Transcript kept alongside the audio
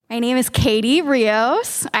name is Katie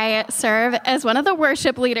Rios. I serve as one of the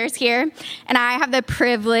worship leaders here, and I have the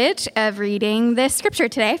privilege of reading this scripture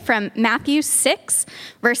today from Matthew 6,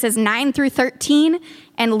 verses 9 through 13,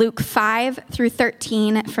 and Luke 5 through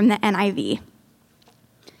 13 from the NIV.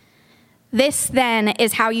 This then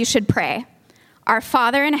is how you should pray. Our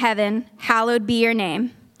Father in heaven, hallowed be your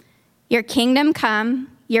name. Your kingdom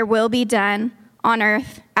come, your will be done on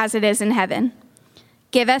earth as it is in heaven.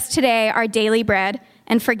 Give us today our daily bread,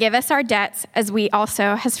 and forgive us our debts as we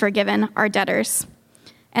also have forgiven our debtors.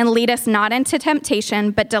 And lead us not into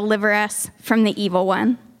temptation, but deliver us from the evil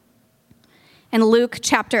one. In Luke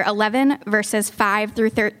chapter 11, verses 5 through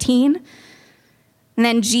 13, and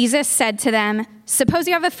then Jesus said to them, suppose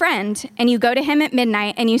you have a friend, and you go to him at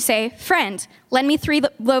midnight, and you say, friend, lend me 3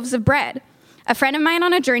 loaves of bread. A friend of mine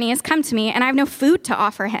on a journey has come to me, and I have no food to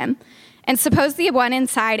offer him. And suppose the one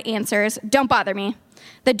inside answers, don't bother me.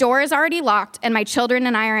 The door is already locked, and my children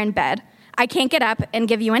and I are in bed. I can't get up and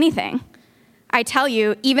give you anything. I tell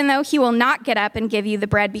you, even though he will not get up and give you the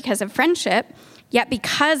bread because of friendship, yet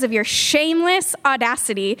because of your shameless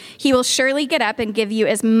audacity, he will surely get up and give you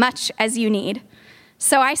as much as you need.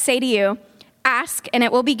 So I say to you, ask, and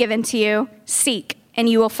it will be given to you. Seek, and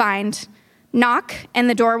you will find. Knock, and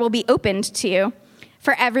the door will be opened to you.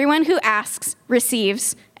 For everyone who asks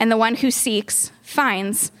receives, and the one who seeks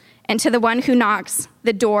finds, and to the one who knocks,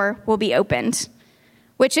 the door will be opened.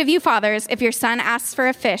 Which of you fathers, if your son asks for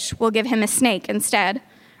a fish, will give him a snake instead?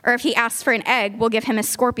 Or if he asks for an egg, will give him a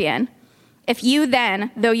scorpion? If you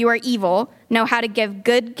then, though you are evil, know how to give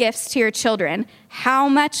good gifts to your children, how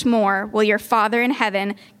much more will your Father in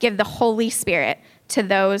heaven give the Holy Spirit to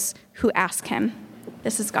those who ask him?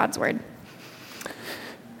 This is God's word.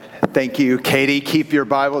 Thank you, Katie. Keep your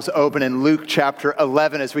Bibles open in Luke chapter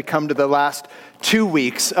 11 as we come to the last 2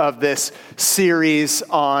 weeks of this series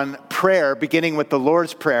on prayer, beginning with the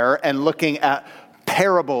Lord's Prayer and looking at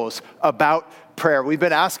parables about prayer. We've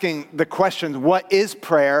been asking the questions, what is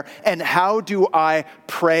prayer and how do I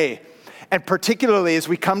pray? And particularly as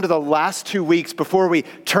we come to the last 2 weeks before we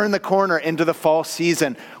turn the corner into the fall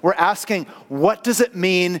season, we're asking, what does it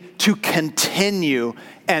mean to continue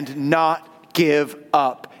and not give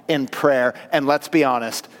up in prayer? And let's be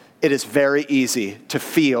honest, it is very easy to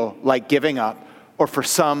feel like giving up or for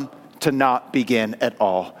some to not begin at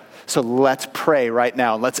all. So let's pray right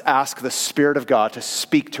now. Let's ask the Spirit of God to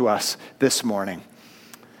speak to us this morning.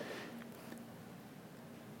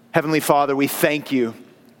 Heavenly Father, we thank you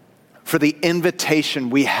for the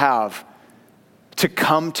invitation we have to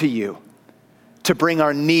come to you, to bring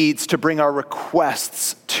our needs, to bring our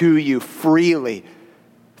requests to you freely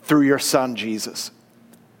through your Son, Jesus.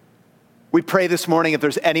 We pray this morning if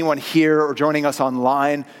there's anyone here or joining us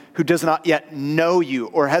online who does not yet know you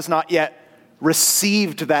or has not yet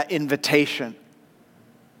received that invitation,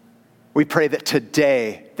 we pray that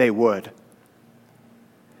today they would.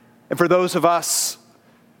 And for those of us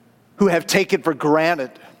who have taken for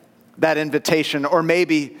granted that invitation, or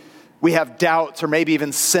maybe we have doubts, or maybe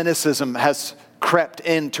even cynicism has crept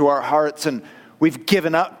into our hearts and we've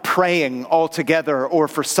given up praying altogether, or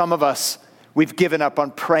for some of us, we've given up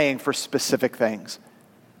on praying for specific things.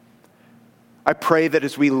 I pray that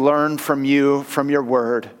as we learn from you, from your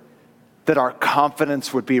word, that our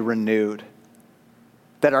confidence would be renewed,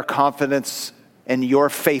 that our confidence in your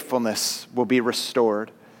faithfulness will be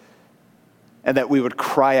restored, and that we would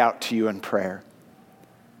cry out to you in prayer.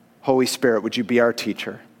 Holy Spirit, would you be our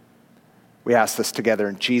teacher? We ask this together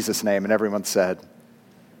in Jesus' name, and everyone said,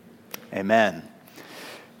 amen.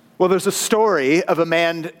 Well, there's a story of a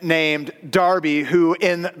man named Darby who,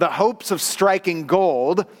 in the hopes of striking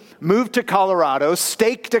gold, moved to Colorado,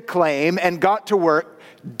 staked a claim, and got to work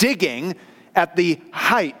digging at the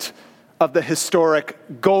height of the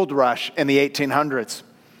historic gold rush in the 1800s.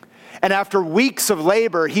 And after weeks of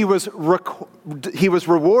labor, he was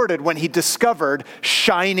rewarded when he discovered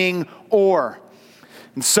shining ore.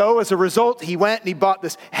 And so as a result, he went and he bought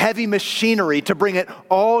this heavy machinery to bring it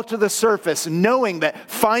all to the surface, knowing that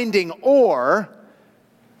finding ore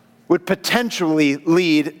would potentially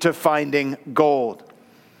lead to finding gold.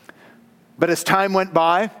 But as time went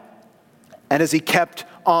by, and as he kept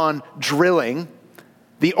on drilling,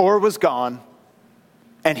 the ore was gone,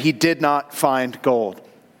 and he did not find gold.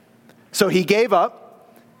 So he gave up.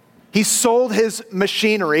 He sold his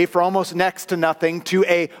machinery for almost next to nothing to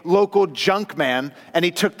a local junk man, and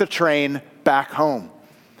he took the train back home.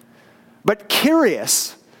 But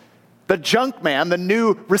curious, the junk man, the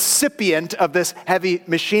new recipient of this heavy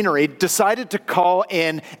machinery, decided to call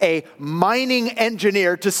in a mining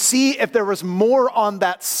engineer to see if there was more on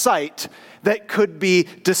that site that could be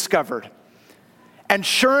discovered. And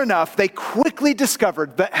sure enough, they quickly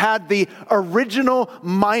discovered that had the original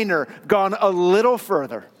miner gone a little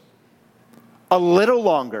further, a little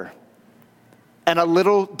longer, and a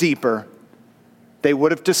little deeper, they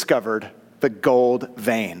would have discovered the gold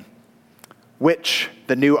vein, which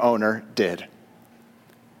the new owner did.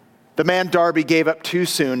 The man Darby gave up too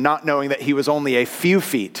soon, not knowing that he was only a few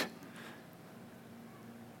feet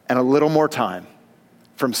and a little more time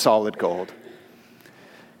from solid gold.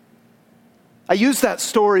 I use that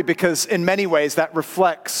story because in many ways that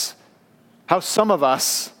reflects how some of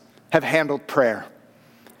us have handled prayer.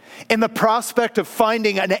 In the prospect of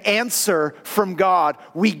finding an answer from God,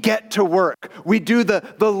 we get to work. We do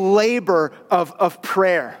the labor of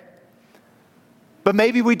prayer. But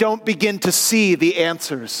maybe we don't begin to see the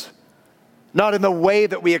answers, not in the way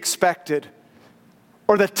that we expected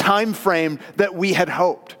or the time frame that we had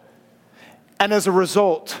hoped. And as a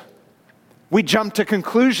result, we jump to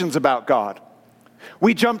conclusions about God.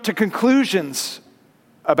 We jump to conclusions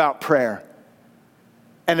about prayer.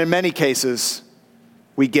 And in many cases,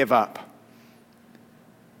 we give up.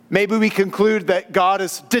 Maybe we conclude that God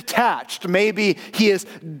is detached. Maybe he is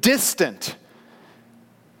distant.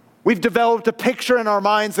 We've developed a picture in our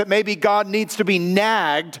minds that maybe God needs to be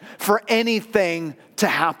nagged for anything to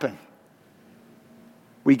happen.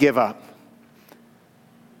 We give up.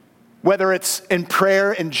 Whether it's in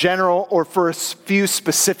prayer in general or for a few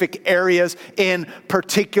specific areas in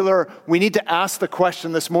particular, we need to ask the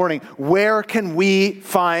question this morning, where can we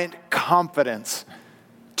find confidence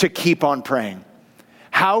to keep on praying?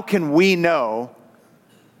 How can we know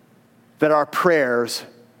that our prayers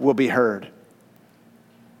will be heard?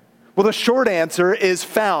 Well, the short answer is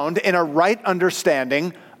found in a right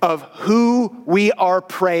understanding of who we are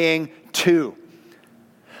praying to.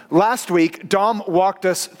 Last week, Dom walked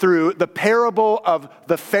us through the parable of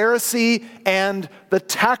the Pharisee and the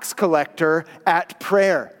tax collector at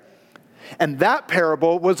prayer. And that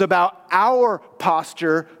parable was about our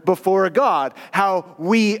posture before God, how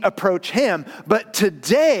we approach him. But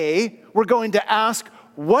today, we're going to ask,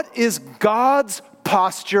 what is God's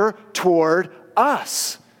posture toward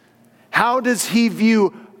us? How does he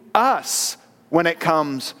view us when it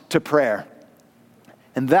comes to prayer?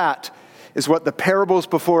 And that is what the parables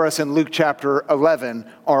before us in Luke chapter 11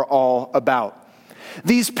 are all about.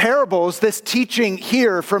 These parables, this teaching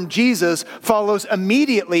here from Jesus, follows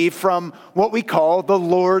immediately from what we call the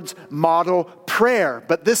Lord's model prayer.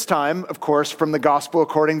 But this time, of course, from the gospel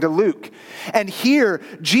according to Luke. And here,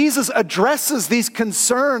 Jesus addresses these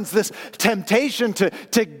concerns, this temptation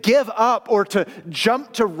to give up or to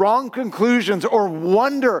jump to wrong conclusions or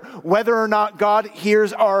wonder whether or not God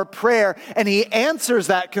hears our prayer. And he answers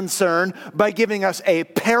that concern by giving us a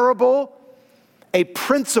parable, a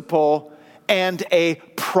principle, and a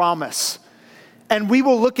promise. And we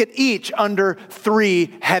will look at each under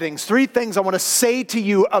three headings. Three things I want to say to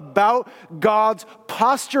you about God's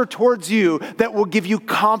posture towards you that will give you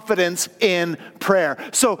confidence in prayer.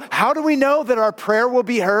 So how do we know that our prayer will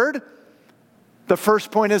be heard? The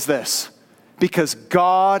first point is this: because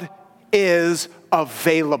God is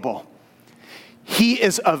available. He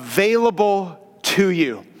is available to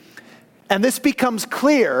you. And this becomes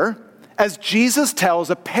clear as Jesus tells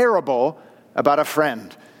a parable about a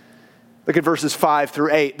friend. Look at verses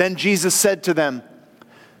 5-8. Then Jesus said to them,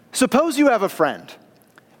 "Suppose you have a friend,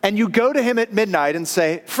 and you go to him at midnight and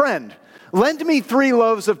say, 'Friend, lend me 3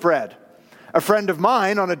 loaves of bread. A friend of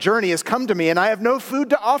mine on a journey has come to me, and I have no food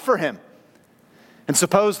to offer him.' And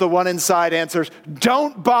suppose the one inside answers,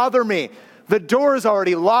 'Don't bother me. The door is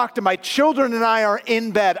already locked, and my children and I are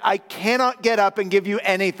in bed. I cannot get up and give you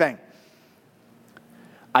anything.'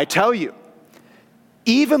 I tell you,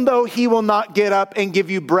 even though he will not get up and give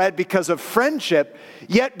you bread because of friendship,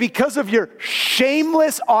 yet because of your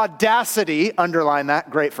shameless audacity," underline that,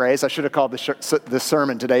 great phrase, I should have called the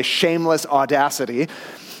sermon today, shameless audacity,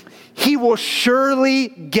 "he will surely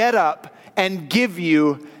get up and give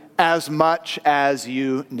you as much as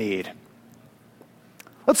you need."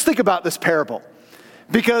 Let's think about this parable,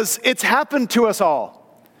 because it's happened to us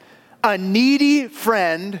all. A needy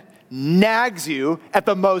friend nags you at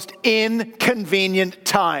the most inconvenient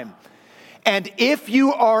time. And if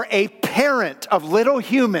you are a parent of little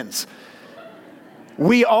humans,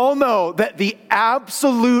 we all know that the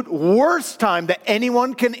absolute worst time that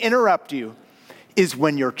anyone can interrupt you is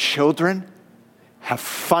when your children have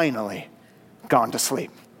finally gone to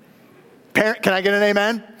sleep. Can I get an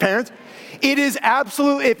amen, parents? It is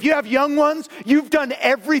absolute. If you have young ones, you've done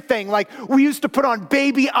everything. Like we used to put on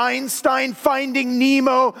Baby Einstein, Finding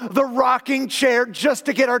Nemo, the rocking chair just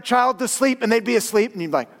to get our child to sleep, and they'd be asleep, and you'd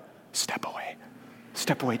be like, "Step away.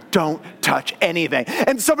 Step away. Don't touch anything.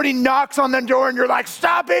 And somebody knocks on the door and you're like,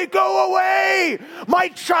 stop it, go away. My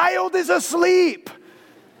child is asleep.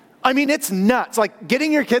 I mean, it's nuts. Like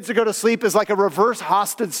getting your kids to go to sleep is like a reverse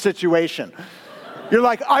hostage situation. You're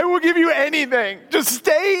like, I will give you anything. Just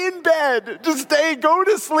stay in bed. Just go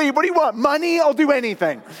to sleep. What do you want? Money? I'll do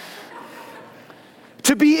anything.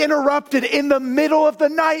 To be interrupted in the middle of the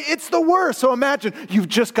night, it's the worst. So imagine you've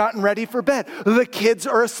just gotten ready for bed. The kids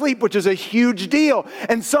are asleep, which is a huge deal.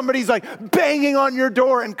 And somebody's like banging on your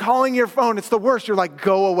door and calling your phone. It's the worst. You're like,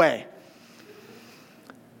 go away.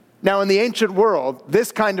 Now, in the ancient world,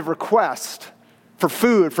 this kind of request for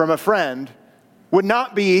food from a friend would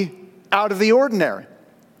not be out of the ordinary.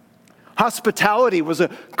 Hospitality was a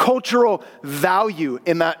cultural value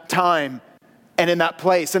in that time and in that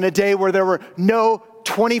place, in a day where there were no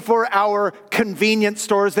 24-hour convenience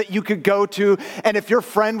stores that you could go to. And if your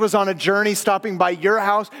friend was on a journey stopping by your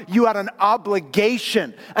house, you had an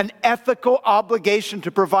obligation, an ethical obligation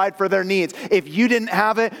to provide for their needs. If you didn't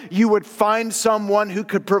have it, you would find someone who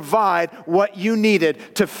could provide what you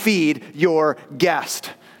needed to feed your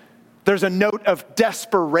guest. There's a note of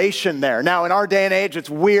desperation there. Now, in our day and age, it's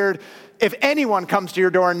weird if anyone comes to your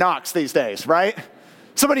door and knocks these days, right?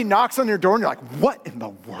 Somebody knocks on your door and you're like, what in the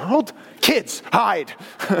world? Kids, hide.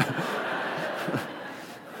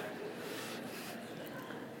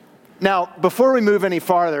 Now, before we move any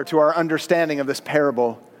farther to our understanding of this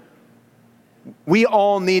parable, we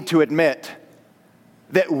all need to admit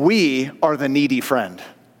that we are the needy friend.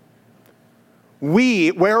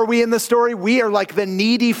 Where are we in the story? We are like the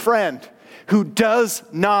needy friend who does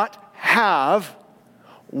not have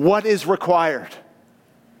what is required.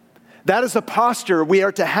 That is the posture we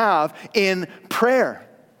are to have in prayer.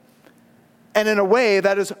 And in a way,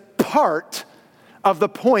 that is part of the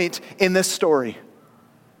point in this story.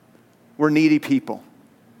 We're needy people.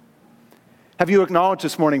 Have you acknowledged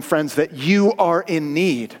this morning, friends, that you are in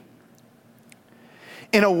need?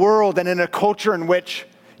 In a world and in a culture in which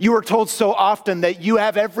you are told so often that you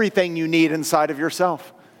have everything you need inside of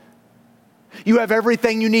yourself. You have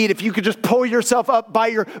everything you need. If you could just pull yourself up by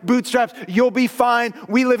your bootstraps, you'll be fine.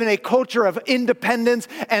 We live in a culture of independence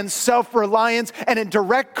and self-reliance. And in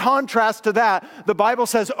direct contrast to that, the Bible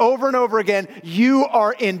says over and over again, you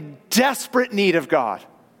are in desperate need of God.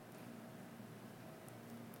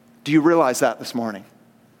 Do you realize that this morning?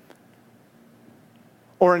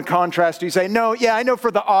 Or in contrast, do you say, no, yeah, I know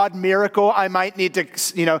for the odd miracle, I might need to,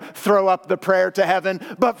 throw up the prayer to heaven.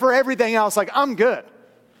 But for everything else, I'm good.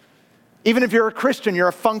 Even if you're a Christian, you're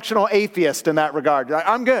a functional atheist in that regard. You're like,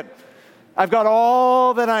 I'm good. I've got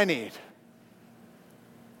all that I need.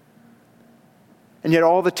 And yet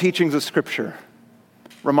all the teachings of Scripture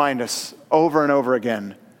remind us over and over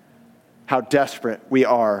again how desperate we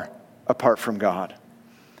are apart from God.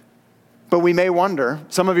 But we may wonder,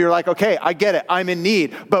 some of you are like, okay, I get it, I'm in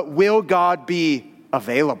need, but will God be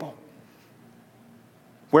available?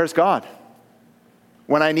 Where's God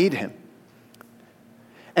when I need him?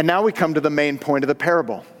 And now we come to the main point of the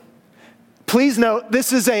parable. Please note,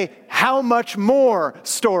 this is a how much more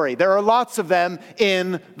story. There are lots of them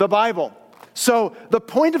in the Bible. So the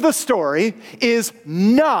point of the story is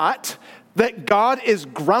not that God is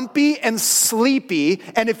grumpy and sleepy,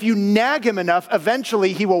 and if you nag him enough,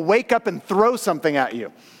 eventually he will wake up and throw something at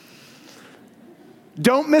you.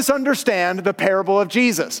 Don't misunderstand the parable of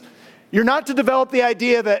Jesus. You're not to develop the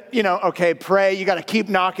idea that, okay, pray, you got to keep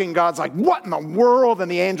knocking. God's like, what in the world?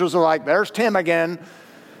 And the angels are like, there's Tim again.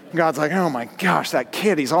 God's like, oh my gosh, that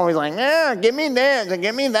kid, he's always like, give me this and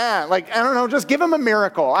give me that. I don't know, just give him a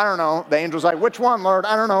miracle. I don't know. The angel's like, which one, Lord?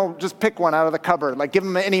 I don't know, just pick one out of the cupboard. Give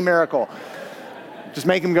him any miracle. Just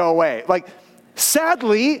make him go away.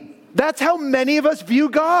 Sadly, that's how many of us view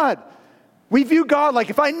God. We view God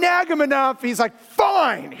if I nag him enough, he's like,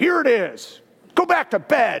 fine, here it is. Go back to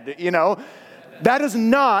bed, That is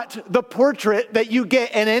not the portrait that you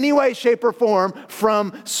get in any way, shape, or form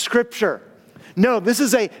from Scripture. No, this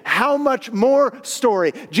is a how much more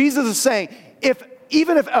story. Jesus is saying,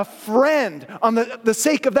 even if a friend, on the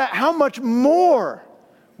sake of that, how much more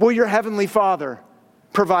will your heavenly Father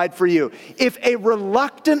provide for you? If a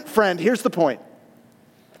reluctant friend, here's the point.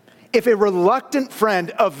 If a reluctant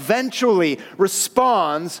friend eventually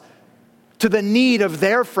responds to the need of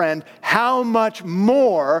their friend, how much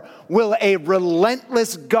more will a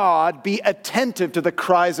relentless God be attentive to the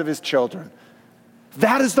cries of his children?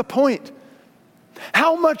 That is the point.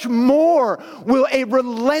 How much more will a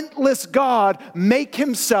relentless God make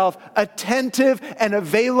himself attentive and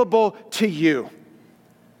available to you?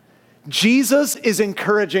 Jesus is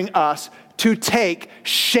encouraging us to take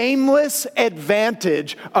shameless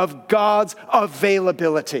advantage of God's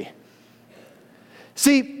availability.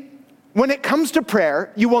 See, when it comes to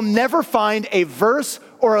prayer, you will never find a verse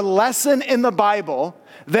or a lesson in the Bible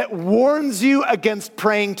that warns you against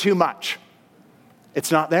praying too much.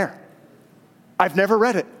 It's not there. I've never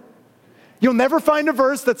read it. You'll never find a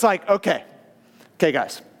verse that's like, okay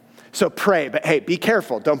guys, so pray, but hey, be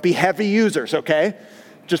careful. Don't be heavy users, okay?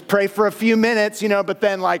 Just pray for a few minutes, but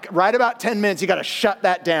then like right about 10 minutes, you got to shut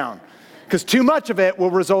that down because too much of it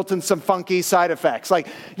will result in some funky side effects. Like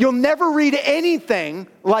you'll never read anything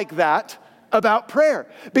like that about prayer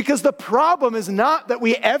because the problem is not that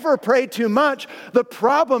we ever pray too much. The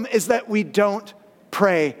problem is that we don't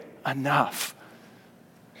pray enough.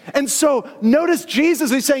 And so notice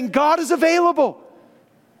Jesus is saying God is available.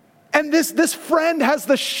 And this friend has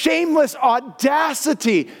the shameless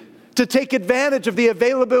audacity to take advantage of the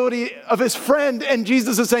availability of his friend. And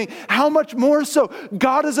Jesus is saying, how much more so?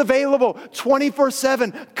 God is available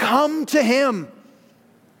 24/7. Come to him.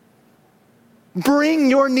 Bring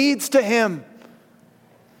your needs to him.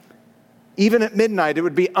 Even at midnight, it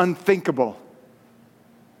would be unthinkable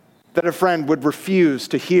that a friend would refuse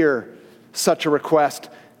to hear such a request.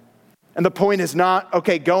 And the point is not,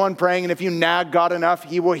 okay, go on praying, and if you nag God enough,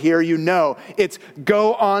 he will hear you. No, it's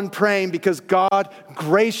go on praying because God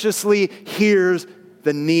graciously hears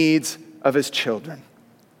the needs of his children.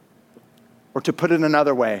 Or to put it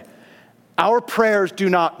another way, our prayers do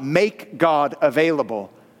not make God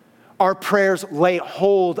available. Our prayers lay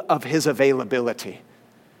hold of his availability.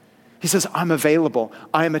 He says, I'm available.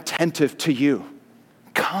 I am attentive to you.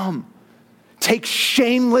 Come. Take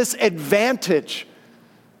shameless advantage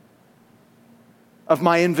of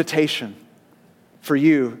my invitation for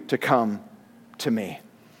you to come to me.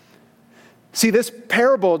 See, this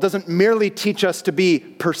parable doesn't merely teach us to be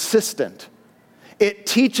persistent. It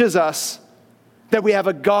teaches us that we have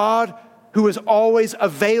a God who is always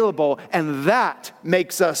available, and that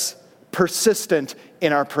makes us persistent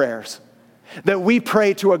in our prayers. That we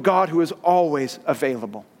pray to a God who is always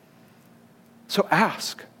available. So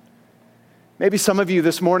ask. Maybe some of you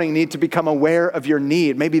this morning need to become aware of your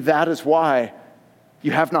need. Maybe that is why you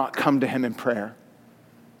have not come to him in prayer.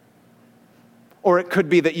 Or it could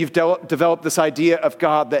be that you've developed this idea of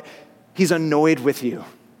God that he's annoyed with you.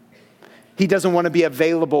 He doesn't want to be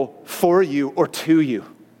available for you or to you.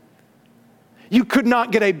 You could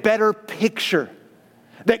not get a better picture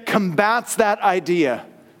that combats that idea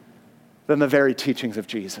than the very teachings of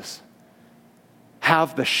Jesus.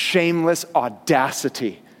 Have the shameless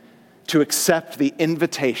audacity to accept the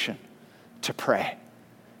invitation to pray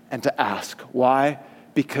and to ask. Why?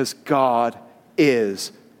 Because God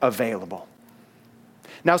is available.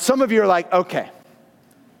 Now, some of you are like, okay,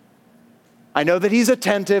 I know that he's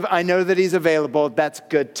attentive. I know that he's available. That's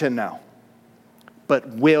good to know. But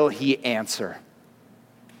will he answer?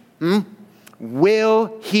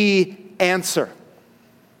 Will he answer?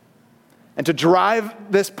 And to drive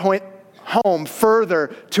this point home further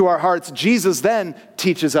to our hearts, Jesus then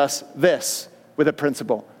teaches us this with a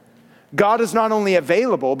principle. God is not only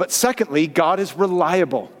available, but secondly, God is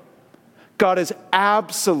reliable. God is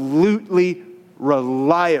absolutely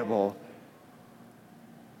reliable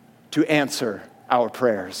to answer our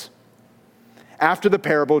prayers. After the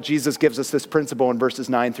parable, Jesus gives us this principle in verses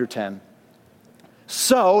 9 through 10.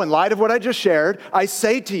 So, in light of what I just shared, I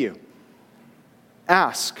say to you,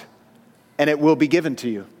 ask, and it will be given to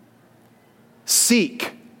you.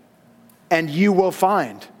 Seek, and you will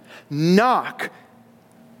find. Knock,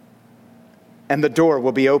 and the door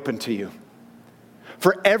will be open to you.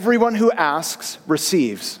 For everyone who asks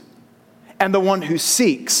receives, and the one who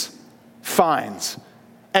seeks finds,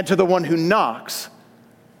 and to the one who knocks,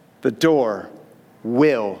 the door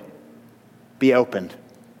will be opened.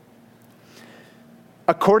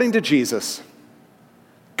 According to Jesus,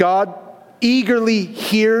 God eagerly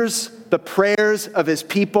hears the prayers of his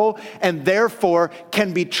people and therefore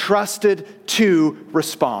can be trusted to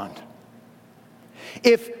respond.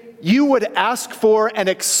 If you would ask for and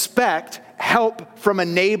expect help from a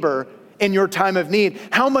neighbor in your time of need,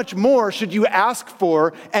 how much more should you ask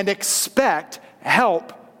for and expect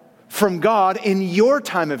help from God in your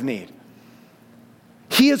time of need?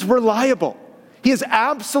 He is reliable. He is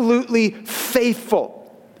absolutely faithful.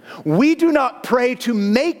 We do not pray to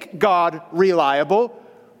make God reliable.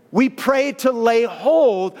 We pray to lay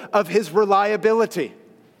hold of his reliability.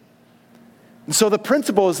 And so the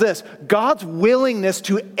principle is this: God's willingness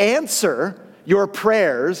to answer your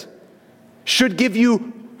prayers should give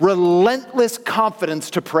you relentless confidence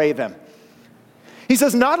to pray them. He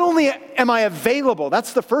says, not only am I available,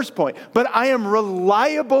 that's the first point, but I am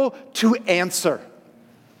reliable to answer.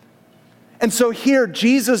 And so here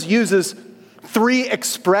Jesus uses three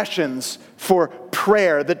expressions for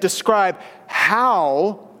prayer that describe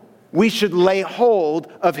how we should lay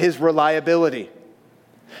hold of his reliability.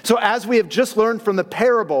 So as we have just learned from the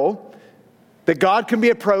parable that God can be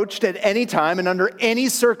approached at any time and under any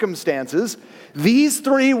circumstances, these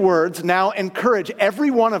three words now encourage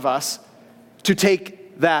every one of us to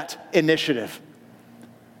take that initiative.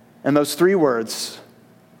 And those three words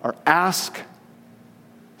are ask,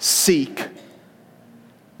 seek,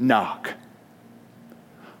 knock.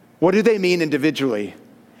 What do they mean individually?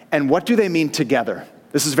 And what do they mean together?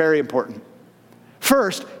 This is very important.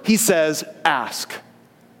 First, he says, ask.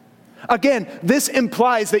 Again, this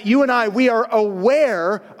implies that you and I, we are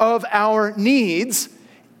aware of our needs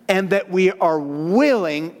and that we are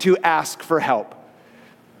willing to ask for help,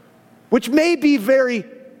 which may be very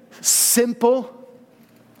simple,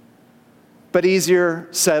 but easier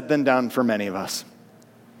said than done for many of us.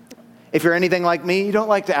 If you're anything like me, you don't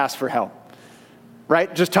like to ask for help,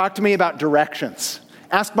 right? Just talk to me about directions.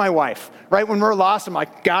 Ask my wife, right? When we're lost, I'm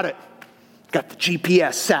like, got it. Got the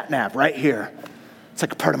GPS sat nav right here. It's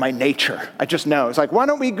like a part of my nature. I just know. It's like, why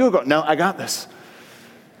don't we Google? No, I got this.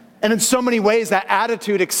 And in so many ways, that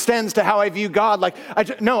attitude extends to how I view God. Like,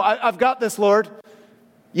 I've got this, Lord.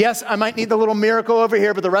 Yes, I might need the little miracle over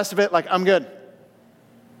here, but the rest of it, like, I'm good.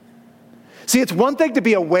 See, it's one thing to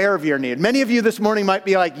be aware of your need. Many of you this morning might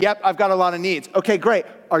be like, yep, I've got a lot of needs. Okay, great.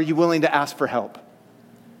 Are you willing to ask for help?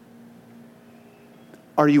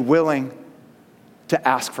 Are you willing to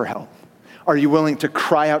ask for help? Are you willing to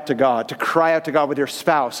cry out to God with your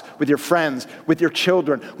spouse, with your friends, with your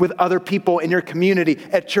children, with other people in your community,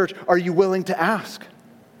 at church? Are you willing to ask?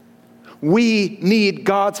 We need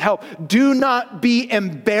God's help. Do not be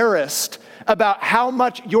embarrassed about how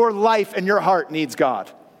much your life and your heart needs God.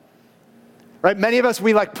 Right? Many of us,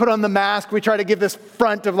 we like put on the mask. We try to give this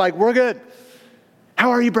front of like, we're good. How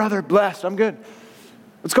are you, brother? Blessed. I'm good.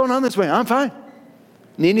 What's going on this way? I'm fine.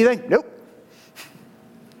 Need anything? Nope.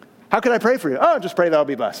 How can I pray for you? Oh, just pray that I'll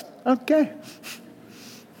be blessed. Okay.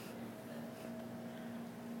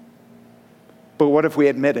 But what if we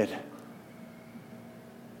admitted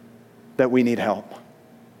that we need help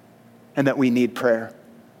and that we need prayer?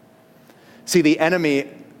 See, the enemy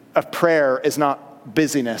of prayer is not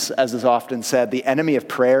busyness, as is often said. The enemy of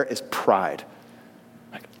prayer is pride.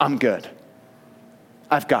 Like, I'm good.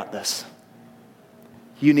 I've got this.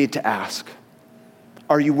 You need to ask.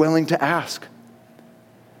 Are you willing to ask?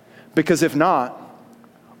 Because if not,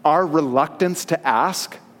 our reluctance to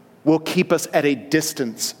ask will keep us at a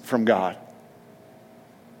distance from God.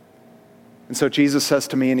 And so Jesus says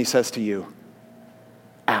to me and he says to you,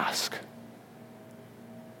 ask.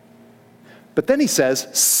 But then he says,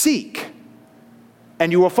 seek,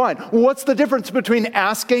 and you will find. What's the difference between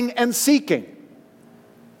asking and seeking?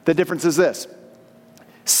 The difference is this.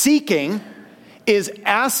 Seeking is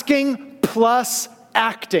asking plus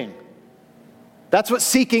acting. That's what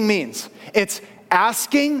seeking means. It's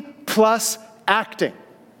asking plus acting.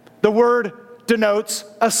 The word denotes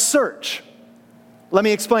a search. Let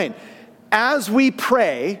me explain. As we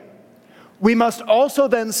pray, we must also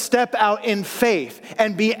then step out in faith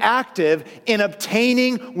and be active in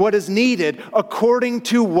obtaining what is needed according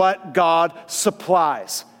to what God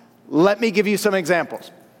supplies. Let me give you some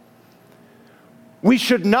examples. We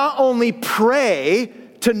should not only pray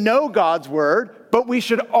to know God's word, but we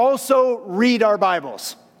should also read our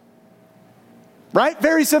Bibles. Right?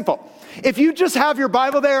 Very simple. If you just have your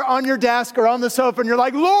Bible there on your desk or on the sofa and you're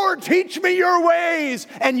like, Lord, teach me your ways,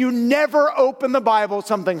 and you never open the Bible,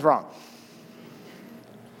 something's wrong.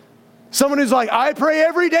 Someone who's like, I pray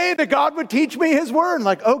every day that God would teach me his word. And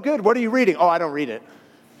like, oh, good. What are you reading? Oh, I don't read it.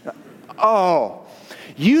 Oh,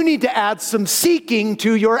 you need to add some seeking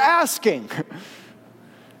to your asking.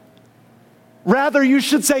 Rather, you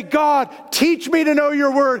should say, God, teach me to know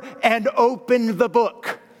your word, and open the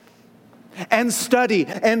book and study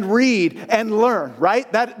and read and learn,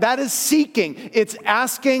 right? That is seeking. It's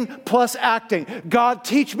asking plus acting. God,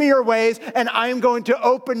 teach me your ways, and I am going to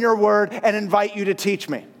open your word and invite you to teach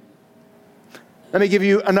me. Let me give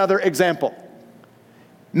you another example.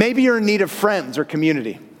 Maybe you're in need of friends or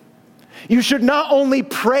community. You should not only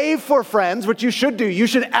pray for friends, which you should do. You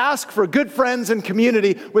should ask for good friends and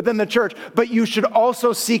community within the church, but you should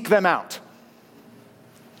also seek them out.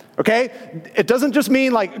 Okay? It doesn't just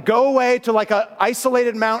mean like go away to like an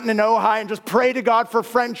isolated mountain in Ojai and just pray to God for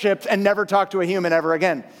friendships and never talk to a human ever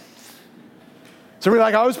again. So we're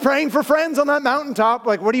like, I was praying for friends on that mountaintop.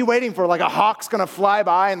 Like, what are you waiting for? Like a hawk's going to fly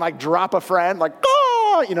by and like drop a friend. Like,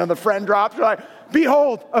 oh, the friend drops. You're like,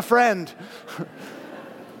 behold, a friend.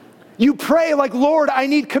 You pray like, Lord, I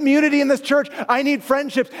need community in this church. I need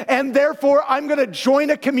friendships. And therefore, I'm going to join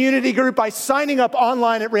a community group by signing up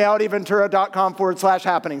online at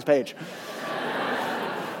realityventura.com/happenings page.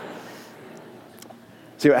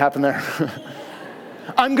 See what happened there?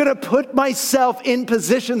 I'm going to put myself in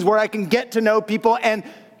positions where I can get to know people and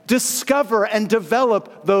discover and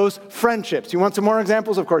develop those friendships. You want some more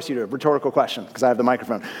examples? Of course you do. Rhetorical question, because I have the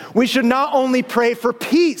microphone. We should not only pray for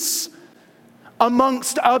peace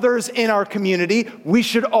amongst others in our community, we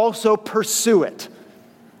should also pursue it.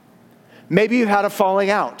 Maybe you've had a falling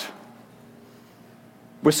out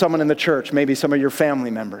with someone in the church, maybe some of your family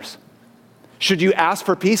members. Should you ask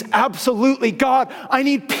for peace? Absolutely. God, I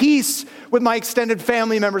need peace with my extended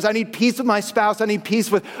family members. I need peace with my spouse. I need peace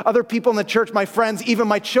with other people in the church, my friends, even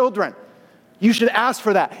my children. You should ask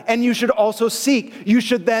for that. And you should also seek. You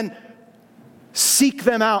should then seek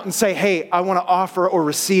them out and say, hey, I want to offer or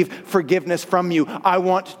receive forgiveness from you. I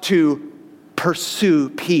want to pursue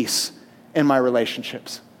peace in my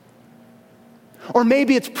relationships. Or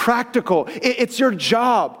maybe it's practical. It's your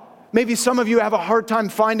job. Maybe some of you have a hard time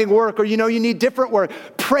finding work, or you need different work.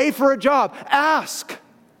 Pray for a job. Ask.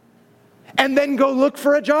 And then go look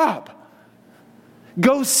for a job.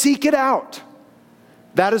 Go seek it out.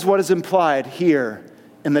 That is what is implied here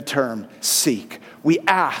in the term seek. We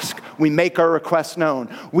ask. We make our requests known.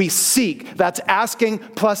 We seek. That's asking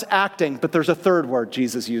plus acting. But there's a third word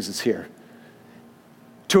Jesus uses here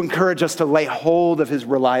to encourage us to lay hold of his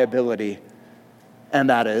reliability, and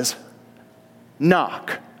that is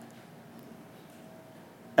knock.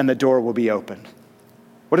 And the door will be opened.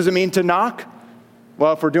 What does it mean to knock?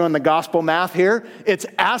 Well, if we're doing the gospel math here, it's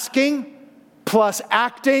asking plus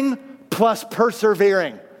acting plus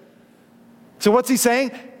persevering. So what's he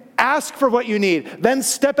saying? Ask for what you need, then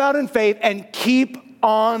step out in faith and keep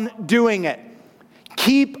on doing it.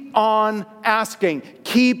 Keep on asking.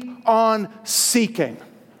 Keep on seeking.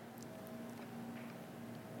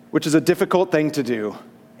 Which is a difficult thing to do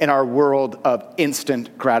in our world of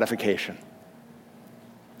instant gratification.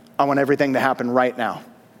 I want everything to happen right now,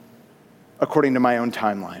 according to my own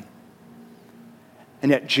timeline.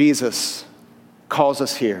 And yet Jesus calls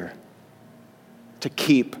us here to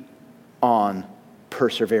keep on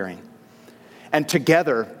persevering. And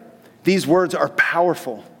together, these words are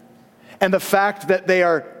powerful. And the fact that they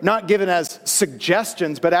are not given as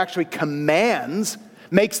suggestions, but actually commands,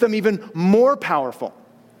 makes them even more powerful.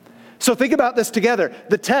 So think about this together.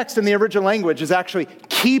 The text in the original language is actually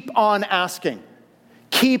keep on asking.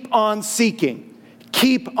 Keep on seeking.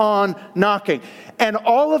 Keep on knocking. And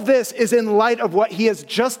all of this is in light of what he has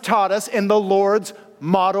just taught us in the Lord's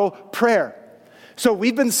model prayer. So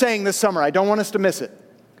we've been saying this summer, I don't want us to miss it.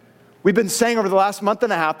 We've been saying over the last month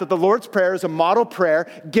and a half that the Lord's Prayer is a model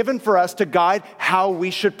prayer given for us to guide how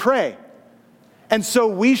we should pray. And so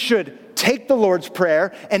we should take the Lord's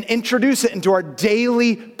Prayer and introduce it into our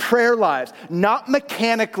daily prayer lives. Not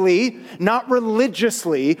mechanically, not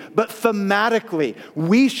religiously, but thematically.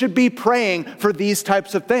 We should be praying for these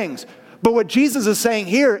types of things. But what Jesus is saying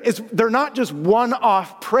here is they're not just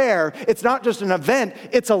one-off prayer. It's not just an event.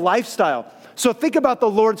 It's a lifestyle. So think about the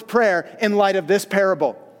Lord's Prayer in light of this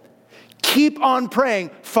parable. Keep on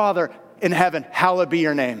praying, Father in heaven, hallowed be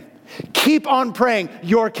your name. Keep on praying,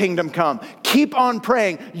 your kingdom come. Keep on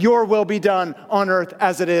praying, your will be done on earth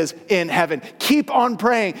as it is in heaven. Keep on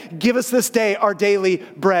praying, give us this day our daily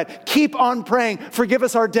bread. Keep on praying, forgive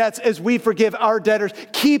us our debts as we forgive our debtors.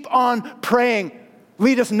 Keep on praying,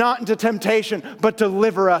 lead us not into temptation, but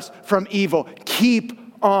deliver us from evil.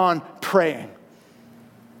 Keep on praying.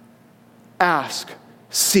 Ask,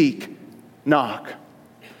 seek, knock.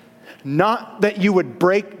 Not that you would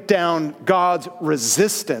break down God's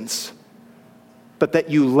resistance, but that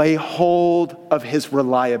you lay hold of his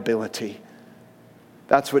reliability.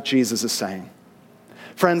 That's what Jesus is saying.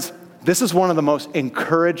 Friends, this is one of the most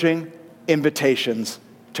encouraging invitations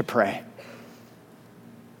to pray.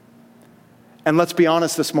 And let's be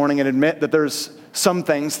honest this morning and admit that there's some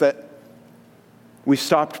things that we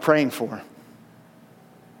stopped praying for.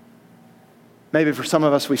 Maybe for some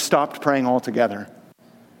of us, we stopped praying altogether.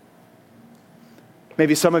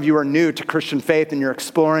 Maybe some of you are new to Christian faith and you're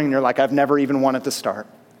exploring and you're like, I've never even wanted to start.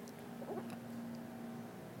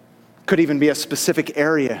 Could even be a specific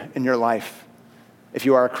area in your life. If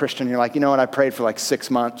you are a Christian, you're like, you know what, I prayed for like 6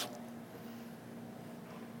 months.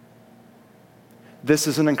 This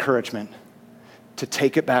is an encouragement to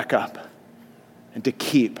take it back up and to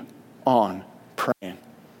keep on praying.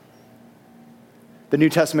 The New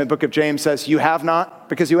Testament book of James says, you have not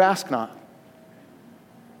because you ask not.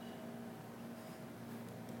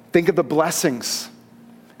 Think of the blessings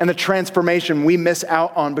and the transformation we miss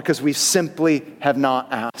out on because we simply have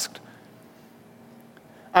not asked.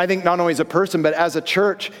 I think not only as a person, but as a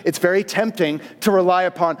church, it's very tempting to rely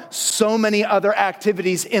upon so many other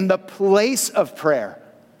activities in the place of prayer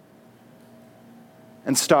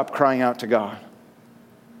and stop crying out to God.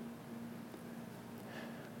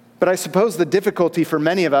 But I suppose the difficulty for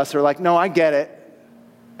many of us are like, no, I get it.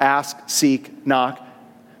 Ask, seek, knock.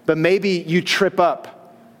 But maybe you trip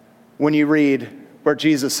up when you read where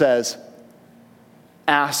Jesus says,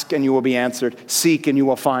 ask and you will be answered, seek and you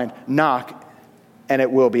will find, knock and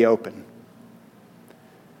it will be open.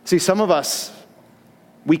 See, some of us,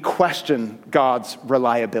 we question God's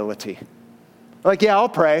reliability. Like, yeah, I'll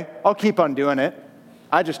pray. I'll keep on doing it.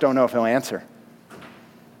 I just don't know if he'll answer.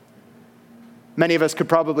 Many of us could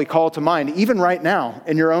probably call to mind, even right now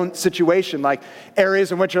in your own situation, like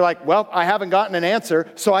areas in which you're like, well, I haven't gotten an answer,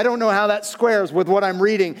 so I don't know how that squares with what I'm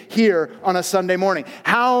reading here on a Sunday morning.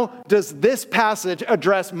 How does this passage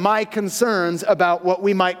address my concerns about what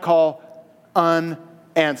we might call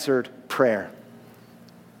unanswered prayer?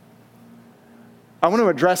 I want to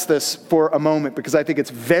address this for a moment because I think it's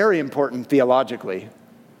very important theologically,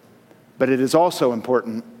 but it is also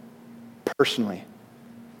important personally.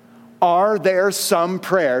 Are there some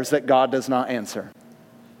prayers that God does not answer?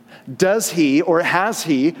 Does he or has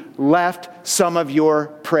he left some of your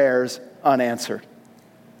prayers unanswered?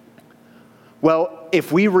 Well,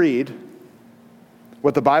 if we read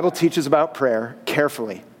what the Bible teaches about prayer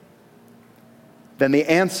carefully, then the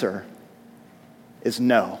answer is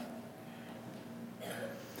no.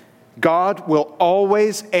 God will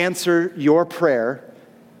always answer your prayer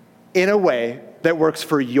in a way that works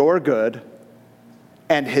for your good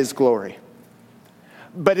and his glory.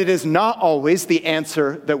 But it is not always the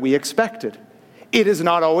answer that we expected. It is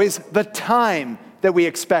not always the time that we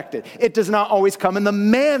expected. It does not always come in the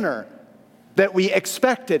manner that we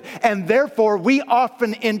expected. And therefore, we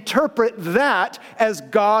often interpret that as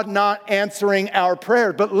God not answering our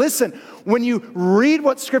prayer. But listen, when you read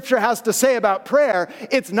what Scripture has to say about prayer,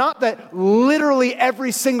 it's not that literally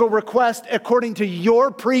every single request according to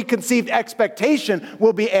your preconceived expectation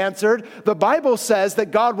will be answered. The Bible says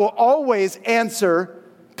that God will always answer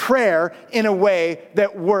prayer in a way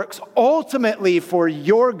that works ultimately for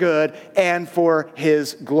your good and for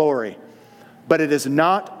his glory. But it is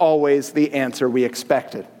not always the answer we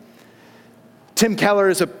expected. Tim Keller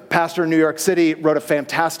is a pastor in New York City, wrote a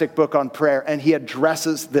fantastic book on prayer, and he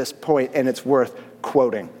addresses this point, and it's worth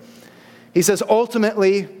quoting. He says,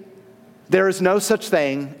 ultimately, there is no such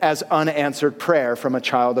thing as unanswered prayer from a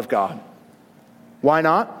child of God. Why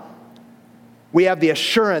not? We have the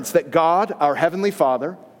assurance that God, our Heavenly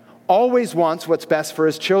Father, always wants what's best for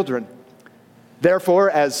his children. Therefore,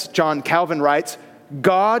 as John Calvin writes,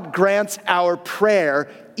 God grants our prayer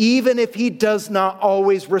even if he does not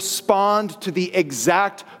always respond to the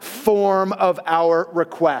exact form of our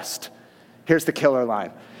request. Here's the killer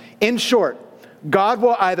line. In short, God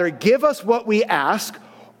will either give us what we ask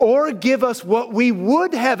or give us what we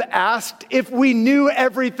would have asked if we knew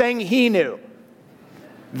everything he knew.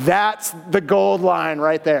 That's the gold line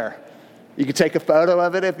right there. You can take a photo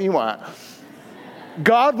of it if you want.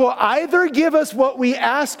 God will either give us what we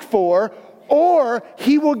ask for, or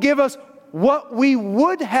he will give us what we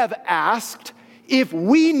would have asked if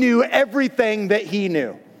we knew everything that he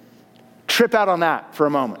knew. Trip out on that for a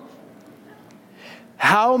moment.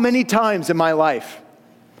 How many times in my life,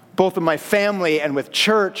 both in my family and with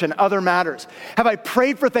church and other matters, have I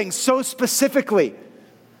prayed for things so specifically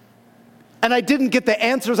and I didn't get the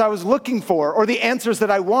answers I was looking for or the answers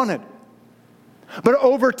that I wanted? But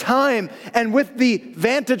over time, and with the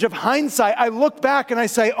vantage of hindsight, I look back and I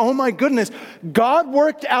say, oh my goodness, God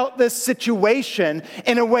worked out this situation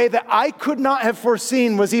in a way that I could not have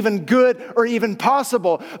foreseen was even good or even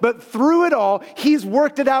possible. But through it all, he's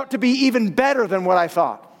worked it out to be even better than what I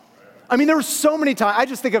thought. I mean, there were so many times.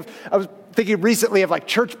 I was thinking recently of like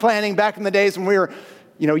church planning back in the days when we were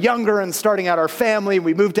younger and starting out our family.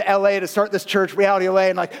 We moved to LA to start this church, Reality LA,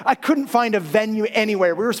 and I couldn't find a venue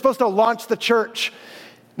anywhere. We were supposed to launch the church.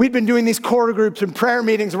 We'd been doing these core groups and prayer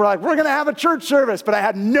meetings, and we're going to have a church service, but I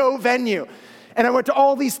had no venue. And I went to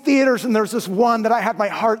all these theaters, and there's this one that I had my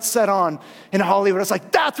heart set on in Hollywood. I was like,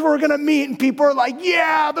 that's where we're going to meet. And people are like,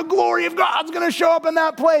 yeah, the glory of God's going to show up in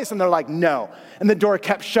that place. And they're like, no. And the door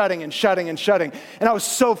kept shutting and shutting and shutting. And I was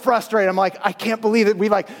so frustrated. I'm like, I can't believe it.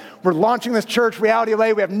 We're launching this church, Reality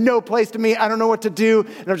LA. We have no place to meet. I don't know what to do.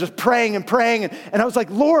 And I was just praying and praying. And I was like,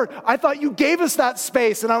 Lord, I thought you gave us that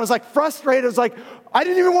space. And I was like frustrated. I was like, I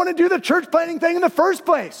didn't even want to do the church planning thing in the first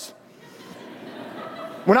place.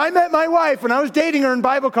 When I met my wife, when I was dating her in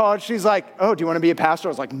Bible college, she's like, oh, do you want to be a pastor?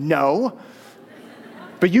 I was like, no.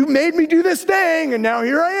 But you made me do this thing, and now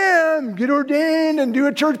here I am, get ordained and do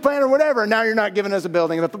a church plan or whatever. And now you're not giving us a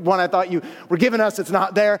building. The one I thought you were giving us, it's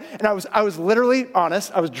not there. And I was literally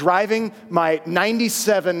honest. I was driving my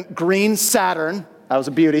 97 green Saturn. That was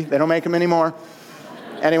a beauty. They don't make them anymore.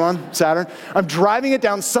 Anyone? Saturn? I'm driving it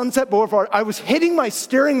down Sunset Boulevard. I was hitting my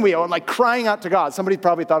steering wheel and like crying out to God. Somebody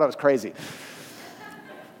probably thought I was crazy.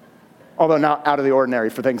 Although not out of the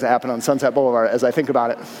ordinary for things that happen on Sunset Boulevard as I think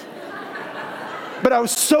about it. But I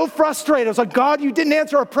was so frustrated. I was like, God, you didn't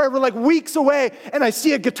answer our prayer. We're like weeks away. And I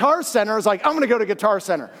see a Guitar Center. I was like, I'm going to go to Guitar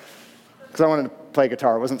Center. Because I wanted to play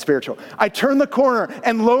guitar. It wasn't spiritual. I turned the corner,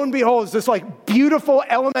 and lo and behold, it's this like beautiful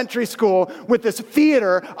elementary school with this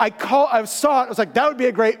theater. I saw it. I was like, that would be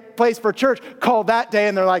a great place for church. Called that day,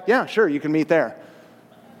 and they're like, yeah, sure, you can meet there.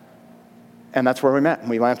 And that's where we met. And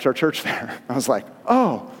we launched our church there. I was like,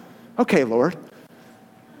 oh, okay, Lord.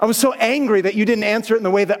 I was so angry that you didn't answer it in the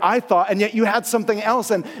way that I thought, and yet you had something else.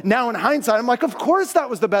 And now in hindsight, I'm like, of course that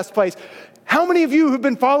was the best place. How many of you who've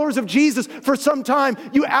been followers of Jesus for some time,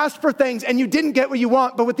 you asked for things and you didn't get what you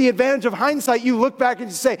want, but with the advantage of hindsight, you look back and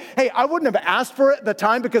you say, hey, I wouldn't have asked for it at the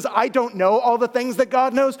time because I don't know all the things that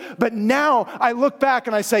God knows, but now I look back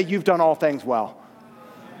and I say, you've done all things well.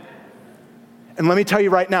 And let me tell you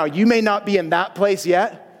right now, you may not be in that place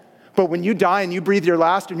yet, but when you die and you breathe your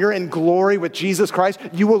last and you're in glory with Jesus Christ,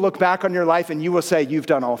 you will look back on your life and you will say, you've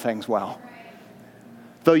done all things well.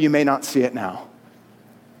 Though you may not see it now.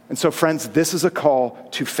 And so friends, this is a call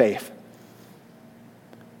to faith.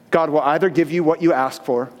 God will either give you what you ask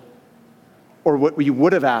for or what you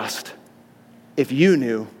would have asked if you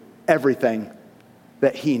knew everything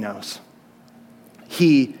that he knows.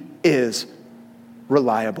 He is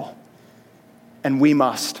reliable. And we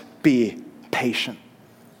must be patient.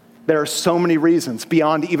 There are so many reasons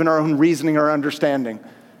beyond even our own reasoning or understanding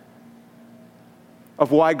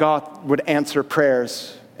of why God would answer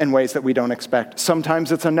prayers in ways that we don't expect.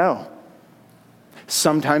 Sometimes it's a no.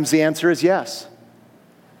 Sometimes the answer is yes.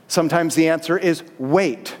 Sometimes the answer is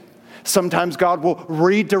wait. Sometimes God will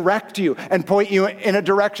redirect you and point you in a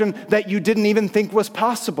direction that you didn't even think was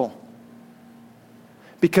possible.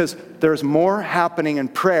 Because there's more happening in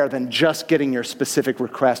prayer than just getting your specific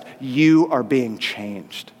request. You are being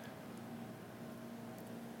changed.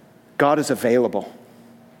 God is available.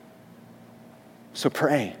 So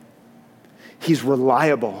pray. He's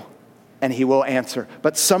reliable and he will answer.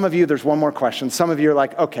 But some of you, there's one more question. Some of you are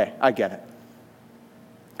like, okay, I get it.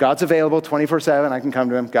 God's available 24/7. I can come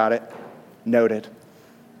to him. Got it. Noted.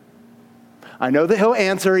 I know that he'll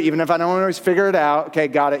answer even if I don't always figure it out. Okay,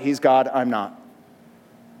 got it. He's God. I'm not.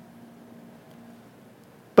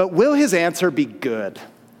 But will his answer be good?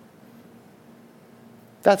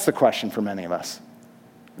 That's the question for many of us.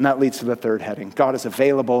 And that leads to the third heading. God is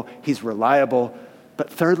available. He's reliable. But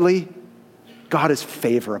thirdly, God is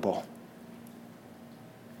favorable.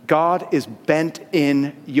 God is bent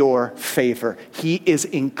in your favor. He is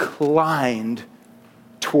inclined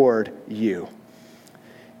toward you.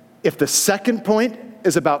 If the second point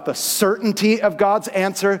is about the certainty of God's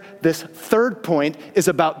answer, this third point is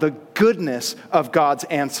about the goodness of God's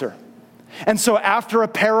answer. And so after a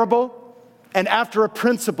parable and after a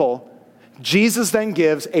principle, Jesus then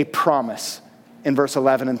gives a promise in verse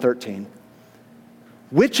 11 and 13.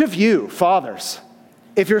 Which of you, fathers,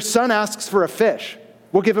 if your son asks for a fish,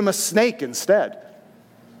 will give him a snake instead?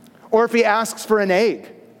 Or if he asks for an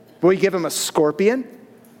egg, will you give him a scorpion?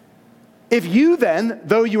 If you then,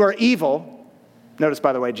 though you are evil, notice,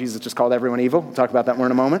 by the way, Jesus just called everyone evil. We'll talk about that more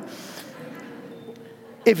in a moment.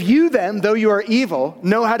 If you then, though you are evil,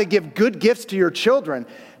 know how to give good gifts to your children,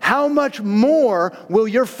 how much more will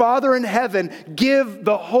your Father in heaven give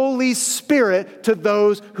the Holy Spirit to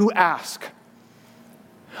those who ask?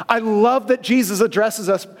 I love that Jesus addresses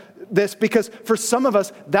us this because for some of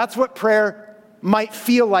us, that's what prayer might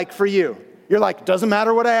feel like for you. You're like, doesn't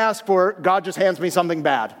matter what I ask for, God just hands me something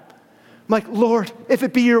bad. I'm like, Lord, if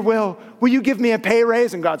it be your will you give me a pay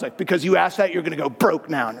raise? And God's like, because you asked that, you're going to go broke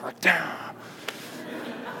now. And you're like, damn.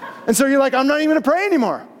 And so you're like, I'm not even going to pray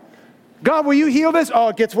anymore. God, will you heal this? Oh,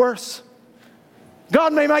 it gets worse.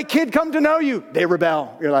 God, may my kid come to know you. They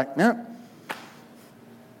rebel. You're like, yeah.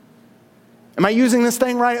 Am I using this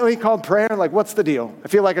thing rightly called prayer? Like, what's the deal? I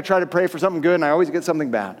feel like I try to pray for something good and I always get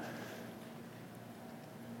something bad.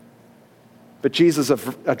 But Jesus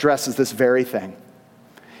addresses this very thing.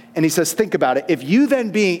 And he says, think about it. If you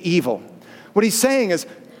then being evil, what he's saying is,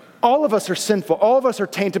 all of us are sinful. All of us are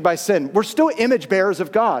tainted by sin. We're still image bearers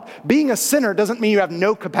of God. Being a sinner doesn't mean you have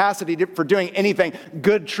no capacity for doing anything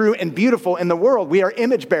good, true, and beautiful in the world. We are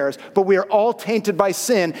image bearers, but we are all tainted by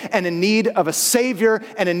sin and in need of a Savior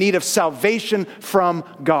and in need of salvation from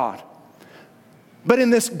God. But in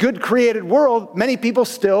this good created world, many people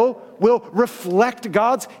still will reflect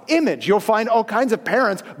God's image. You'll find all kinds of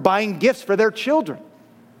parents buying gifts for their children.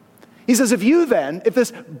 He says, if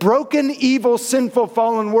this broken, evil, sinful,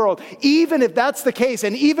 fallen world, even if that's the case,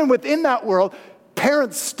 and even within that world,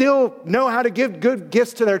 parents still know how to give good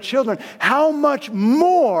gifts to their children, how much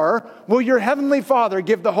more will your heavenly Father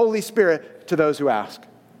give the Holy Spirit to those who ask?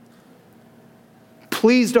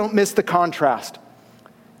 Please don't miss the contrast.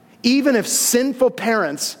 Even if sinful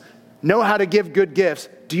parents know how to give good gifts,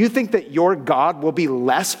 do you think that your God will be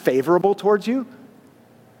less favorable towards you?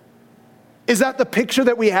 Is that the picture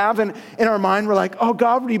that we have in our mind? We're like, oh,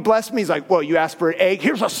 God, would you bless me? He's like, well, you asked for an egg.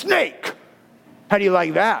 Here's a snake. How do you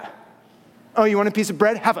like that? Oh, you want a piece of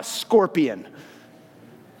bread? Have a scorpion.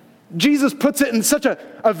 Jesus puts it in such a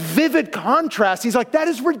vivid contrast. He's like, that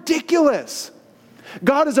is ridiculous.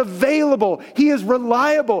 God is available. He is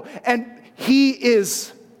reliable. And he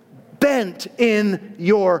is bent in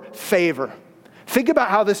your favor. Think about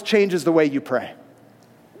how this changes the way you pray.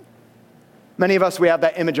 Many of us, we have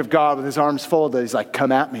that image of God with his arms folded. He's like,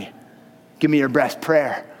 come at me. Give me your best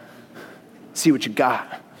prayer. See what you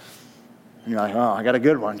got. And you're like, oh, I got a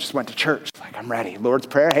good one. Just went to church. Like, I'm ready. Lord's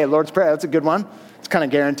Prayer. Hey, Lord's Prayer, that's a good one. It's kind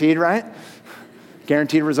of guaranteed, right?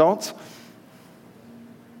 Guaranteed results.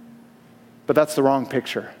 But that's the wrong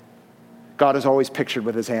picture. God is always pictured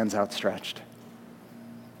with his hands outstretched.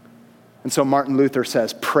 And so Martin Luther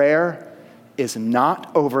says, prayer is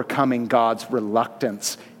not overcoming God's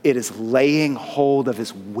reluctance. It is laying hold of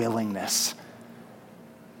his willingness.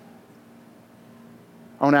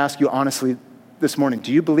 I want to ask you honestly this morning,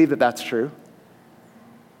 do you believe that that's true?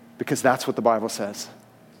 Because that's what the Bible says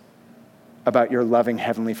about your loving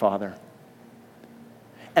Heavenly Father.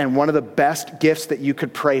 And one of the best gifts that you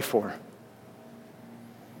could pray for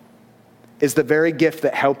is the very gift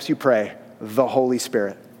that helps you pray, the Holy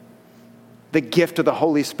Spirit. The gift of the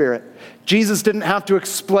Holy Spirit. Jesus didn't have to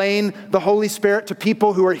explain the Holy Spirit to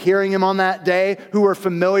people who were hearing him on that day, who were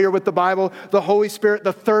familiar with the Bible. The Holy Spirit,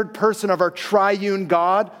 the third person of our triune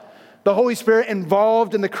God. The Holy Spirit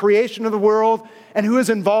involved in the creation of the world and who is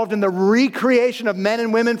involved in the recreation of men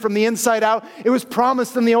and women from the inside out. It was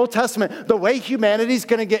promised in the Old Testament, the way humanity is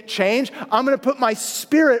going to get changed, I'm going to put my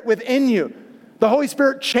Spirit within you. The Holy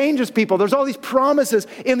Spirit changes people. There's all these promises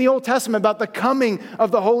in the Old Testament about the coming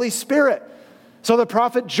of the Holy Spirit. So the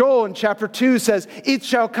prophet Joel in chapter 2 says, it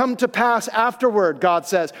shall come to pass afterward, God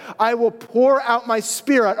says, I will pour out my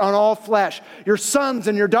Spirit on all flesh. Your sons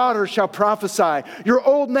and your daughters shall prophesy. Your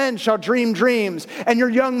old men shall dream dreams, and your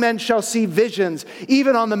young men shall see visions.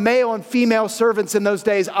 Even on the male and female servants in those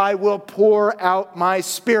days, I will pour out my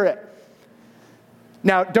Spirit.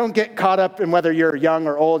 Now, don't get caught up in whether you're young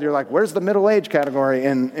or old. You're like, where's the middle age category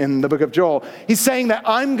in the book of Joel? He's saying that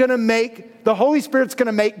the Holy Spirit's going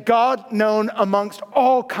to make God known amongst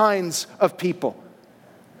all kinds of people.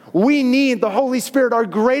 We need the Holy Spirit. Our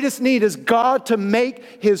greatest need is God to make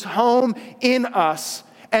his home in us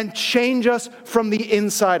and change us from the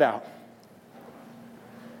inside out.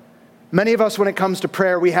 Many of us, when it comes to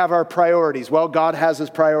prayer, we have our priorities. Well, God has his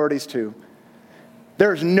priorities too.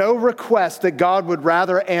 There's no request that God would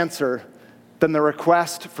rather answer than the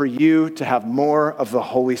request for you to have more of the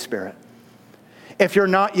Holy Spirit. If you're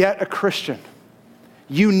not yet a Christian,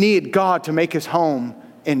 you need God to make his home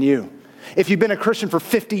in you. If you've been a Christian for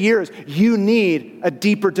 50 years, you need a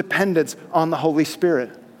deeper dependence on the Holy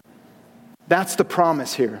Spirit. That's the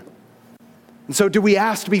promise here. And so do we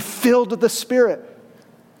ask to be filled with the Spirit?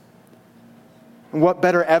 And what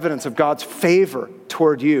better evidence of God's favor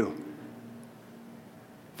toward you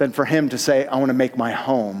than for him to say, I want to make my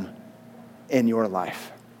home in your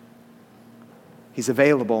life. He's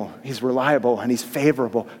available, he's reliable, and he's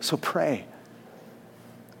favorable. So pray.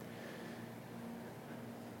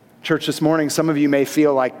 Church, this morning, some of you may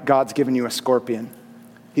feel like God's given you a scorpion.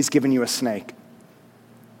 He's given you a snake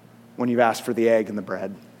when you've asked for the egg and the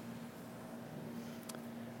bread.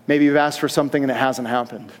 Maybe you've asked for something and it hasn't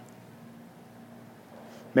happened.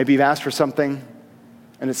 Maybe you've asked for something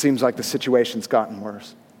and it seems like the situation's gotten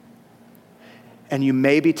worse. And you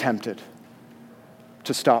may be tempted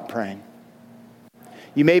to stop praying.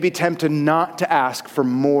 You may be tempted not to ask for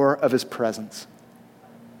more of his presence.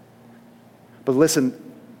 But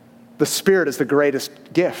listen, the Spirit is the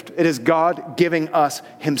greatest gift. It is God giving us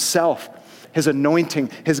himself. His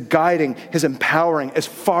anointing, his guiding, his empowering is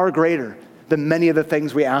far greater than many of the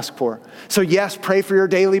things we ask for. So yes, pray for your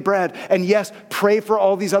daily bread. And yes, pray for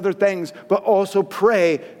all these other things, but also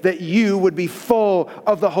pray that you would be full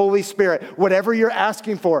of the Holy Spirit. Whatever you're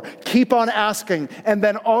asking for, keep on asking. And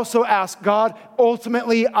then also ask, God,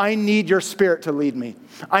 ultimately, I need your Spirit to lead me.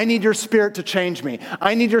 I need your Spirit to change me.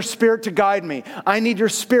 I need your Spirit to guide me. I need your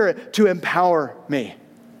Spirit to empower me.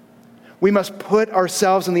 We must put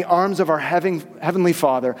ourselves in the arms of our Heavenly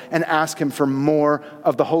Father and ask Him for more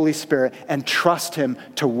of the Holy Spirit and trust Him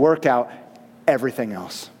to work out everything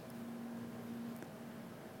else.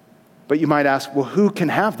 But you might ask, well, who can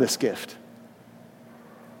have this gift?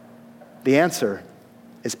 The answer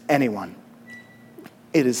is anyone.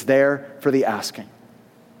 It is there for the asking.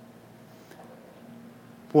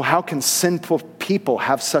 Well, how can sinful people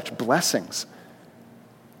have such blessings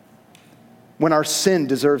when our sin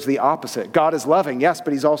deserves the opposite? God is loving, yes,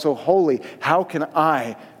 but He's also holy. How can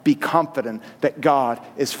I be confident that God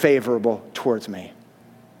is favorable towards me?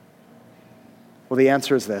 Well, the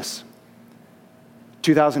answer is this.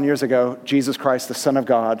 2,000 years ago, Jesus Christ, the Son of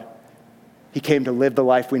God, He came to live the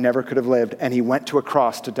life we never could have lived, and He went to a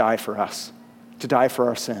cross to die for us, to die for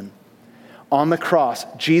our sin. On the cross,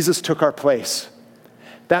 Jesus took our place.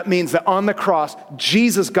 That means that on the cross,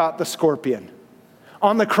 Jesus got the scorpion.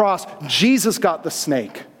 On the cross, Jesus got the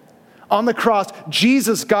snake. On the cross,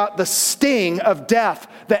 Jesus got the sting of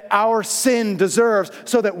death that our sin deserves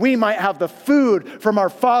so that we might have the food from our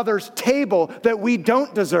Father's table that we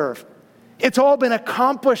don't deserve. It's all been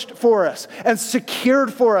accomplished for us and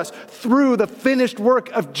secured for us through the finished work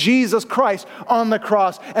of Jesus Christ on the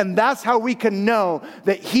cross. And that's how we can know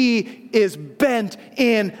that He is bent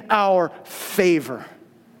in our favor.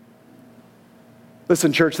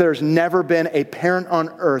 Listen, church, there's never been a parent on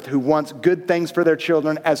earth who wants good things for their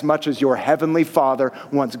children as much as your Heavenly Father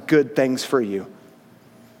wants good things for you.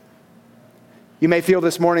 You may feel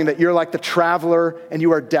this morning that you're like the traveler and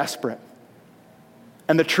you are desperate.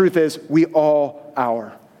 And the truth is, we all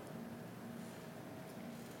are.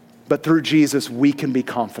 But through Jesus, we can be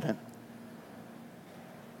confident.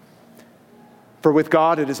 For with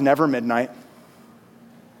God, it is never midnight.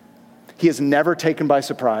 He is never taken by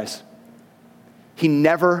surprise. He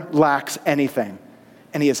never lacks anything,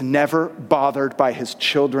 and He is never bothered by His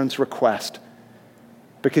children's request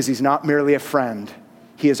because He's not merely a friend.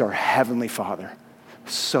 He is our Heavenly Father.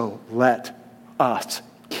 So let us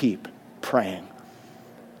keep praying.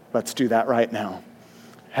 Let's do that right now.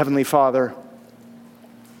 Heavenly Father,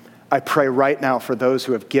 I pray right now for those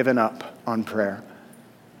who have given up on prayer.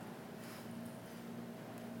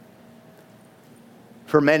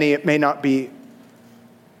 For many, it may not be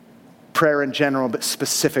prayer in general, but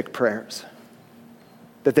specific prayers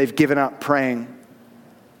that they've given up praying.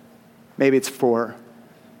 Maybe it's for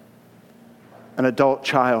an adult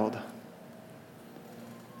child,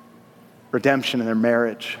 redemption in their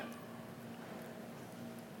marriage,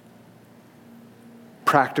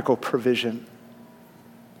 practical provision,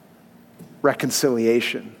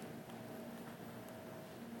 reconciliation.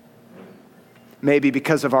 Maybe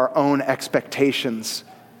because of our own expectations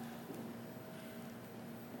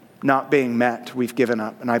not being met, we've given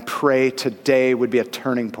up. And I pray today would be a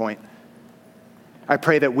turning point. I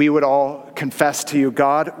pray that we would all confess to you,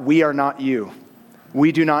 God, we are not you.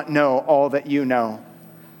 We do not know all that you know.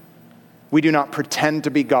 We do not pretend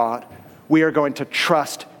to be God. We are going to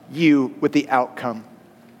trust you with the outcome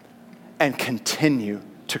and continue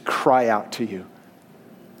to cry out to you.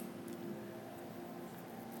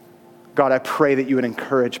 God, I pray that you would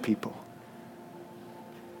encourage people.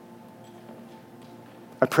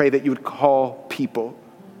 I pray that you would call people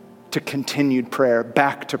to continued prayer,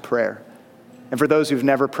 back to prayer. And for those who've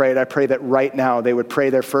never prayed, I pray that right now they would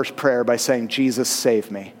pray their first prayer by saying, Jesus,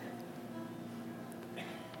 save me.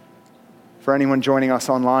 For anyone joining us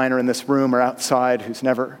online or in this room or outside who's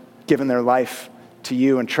never given their life to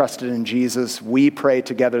you and trusted in Jesus, we pray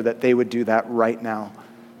together that they would do that right now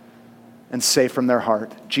and say from their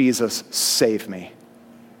heart, Jesus, save me.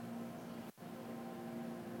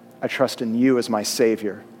 I trust in you as my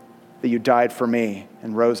Savior, that you died for me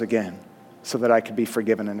and rose again so that I could be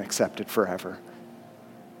forgiven and accepted forever.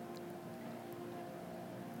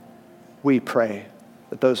 We pray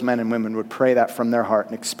that those men and women would pray that from their heart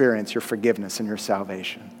and experience your forgiveness and your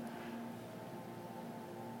salvation.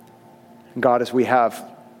 And God, as we have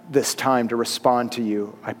this time to respond to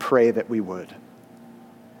you, I pray that we would,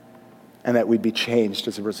 and that we'd be changed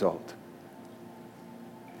as a result.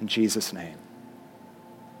 In Jesus' name.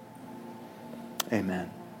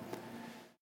 Amen.